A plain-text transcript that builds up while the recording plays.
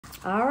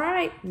All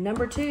right,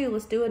 number 2,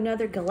 let's do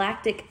another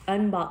Galactic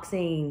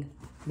unboxing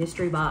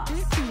mystery box.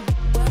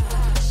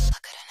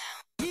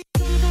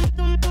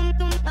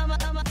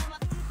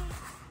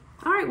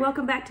 All right,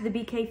 welcome back to the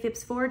BK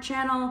Fips 4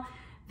 channel.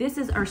 This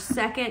is our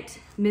second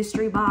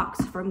mystery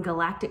box from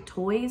Galactic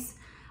Toys.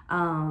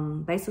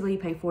 Basically, you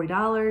pay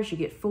 $40, you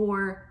get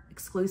 4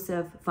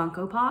 exclusive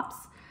Funko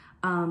Pops.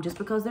 Just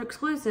because they're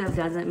exclusive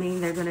doesn't mean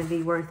they're gonna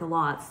be worth a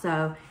lot.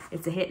 So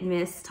it's a hit and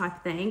miss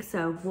type thing.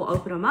 So we'll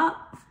open them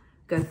up,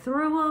 go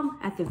through them.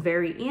 At the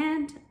very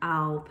end,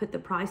 I'll put the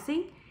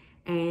pricing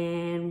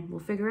and we'll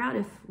figure out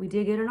if we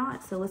did good or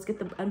not. So let's get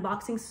the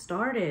unboxing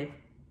started.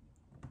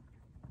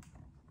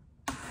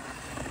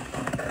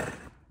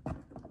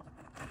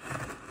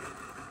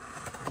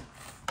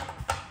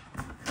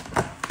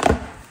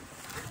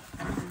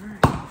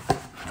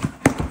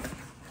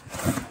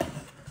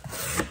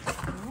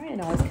 It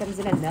always comes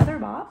in another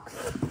box.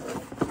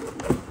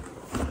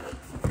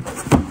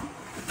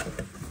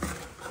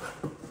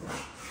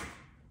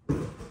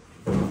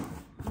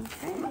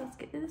 Okay, let's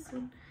get this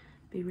one.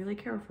 Be really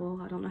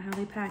careful. I don't know how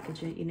they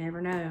package it. You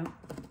never know.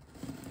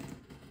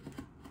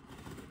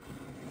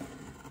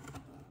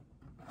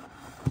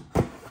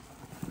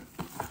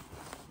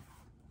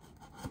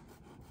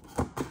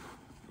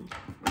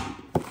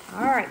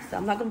 All right, so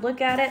I'm not gonna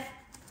look at it.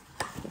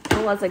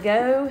 Pull as I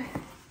go.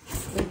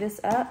 Leave this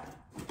up.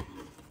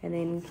 And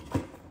then,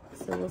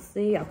 so we'll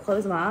see, I'll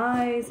close my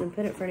eyes and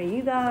put it in front of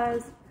you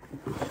guys.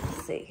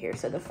 Let's see here.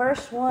 So the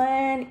first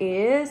one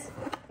is,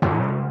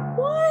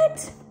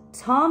 what?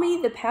 Tommy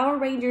the Power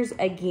Rangers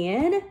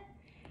again?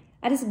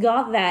 I just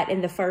got that in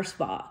the first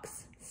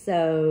box.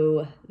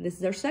 So this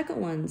is our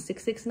second one,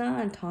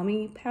 669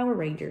 Tommy Power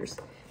Rangers.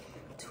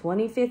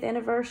 25th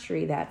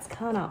anniversary, that's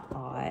kind of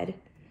odd.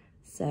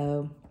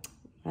 So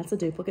that's a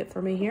duplicate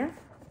for me here.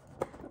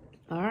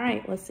 All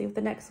right, let's see what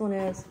the next one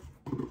is.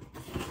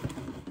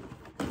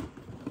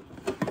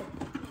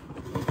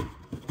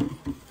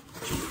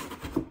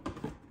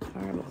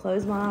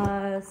 Close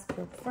my eyes,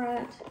 go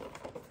front.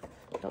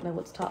 Don't know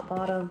what's top,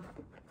 bottom.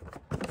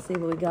 Let's see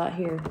what we got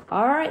here.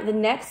 All right, the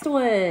next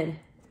one.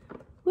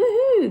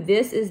 Woohoo!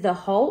 This is the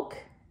Hulk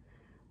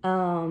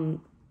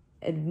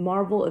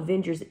Marvel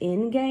Avengers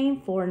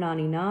Endgame,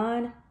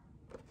 $4.99.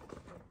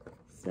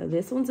 So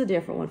this one's a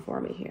different one for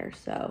me here.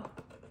 So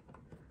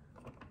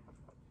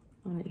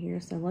on it here,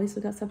 so at least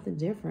we got something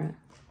different.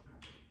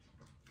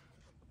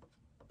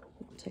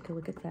 Take a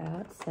look at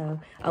that. So,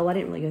 oh, I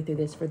didn't really go through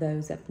this for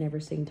those that've never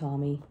seen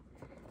Tommy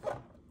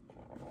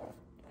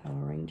Power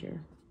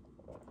Ranger.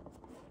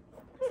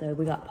 So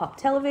we got Pop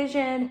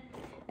Television,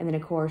 and then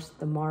of course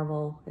the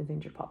Marvel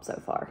Avenger Pop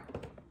so far.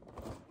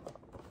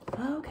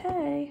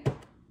 Okay,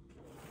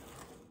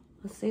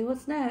 let's see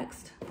what's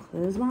next.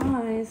 Close my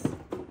eyes.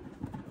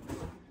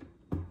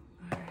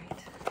 All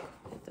right,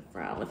 get the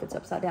front. I don't know if it's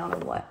upside down or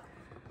what.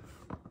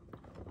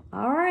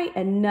 All right,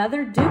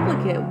 another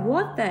duplicate.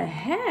 What the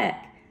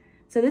heck?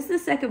 So this is the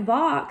second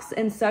box,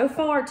 and so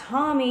far,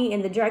 Tommy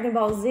and the Dragon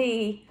Ball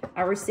Z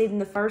I received in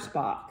the first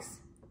box.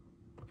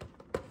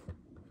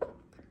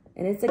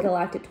 And it's a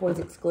Galactic Toys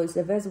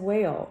exclusive as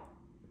well.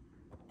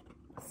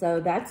 So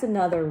that's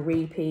another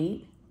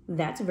repeat.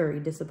 That's very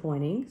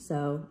disappointing,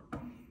 so.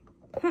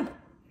 All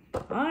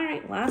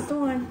right, last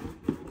one.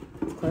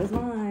 Let's close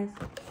my eyes.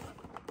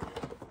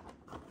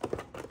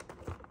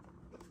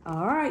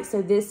 All right,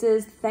 so this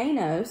is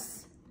Thanos.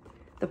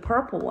 The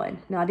purple one.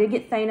 Now, I did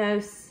get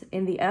Thanos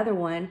in the other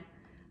one.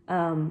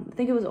 I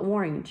think it was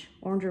orange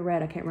or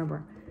red, I can't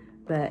remember.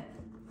 But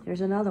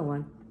there's another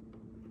one.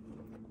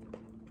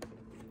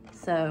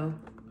 So,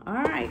 all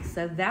right,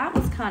 so that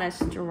was kind of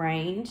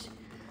strange.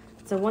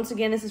 So once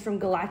again, this is from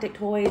Galactic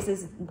Toys.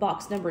 This is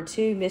box number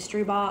 2,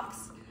 mystery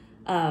box.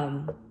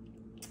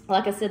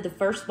 Like I said, the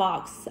first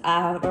box,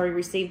 I've already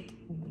received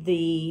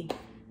the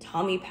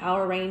Tommy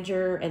Power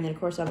Ranger, and then of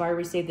course I've already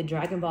received the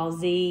Dragon Ball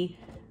Z,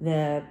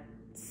 the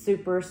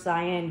Super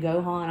Saiyan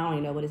Gohan, I don't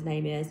even know what his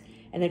name is.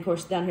 And then of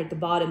course down here at the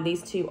bottom,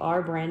 these two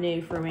are brand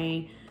new for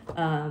me.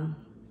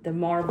 The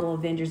Marvel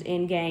Avengers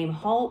Endgame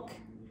Hulk,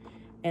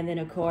 and then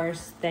of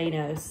course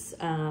Thanos,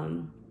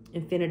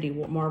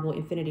 Marvel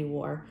Infinity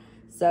War.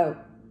 So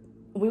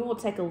we will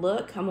take a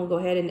look. I'm gonna go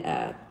ahead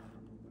and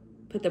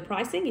put the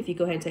pricing, if you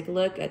go ahead and take a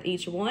look at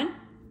each one,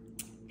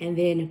 and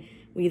then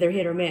we either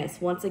hit or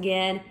miss. Once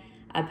again,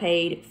 I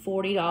paid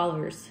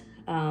 $40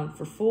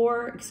 for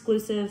 4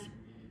 exclusive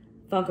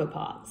Funko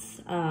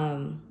Pops.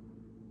 Kind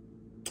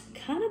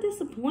of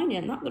disappointed,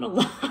 I'm not gonna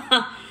lie.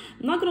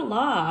 I'm not gonna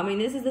lie. I mean,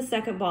 this is the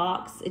second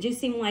box. It just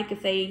seemed like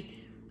if they,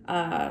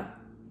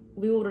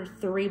 we ordered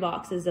 3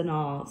 boxes and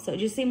all. So it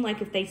just seemed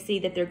like if they see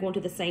that they're going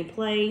to the same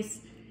place,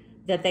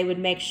 that they would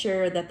make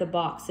sure that the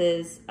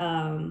boxes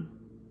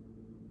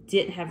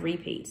didn't have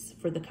repeats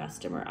for the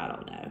customer. I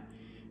don't know.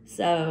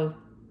 So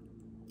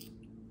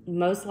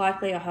most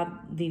likely I'll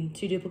have the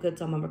 2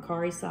 duplicates on my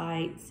Mercari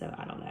site. So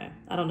I don't know.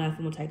 I don't know if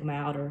I'm gonna take them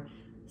out or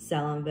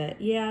sell them,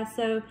 but yeah,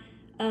 so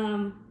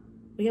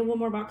we have 1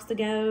 more box to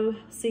go.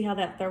 See how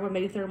that third one,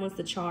 maybe third one's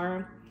the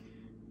charm.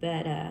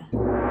 But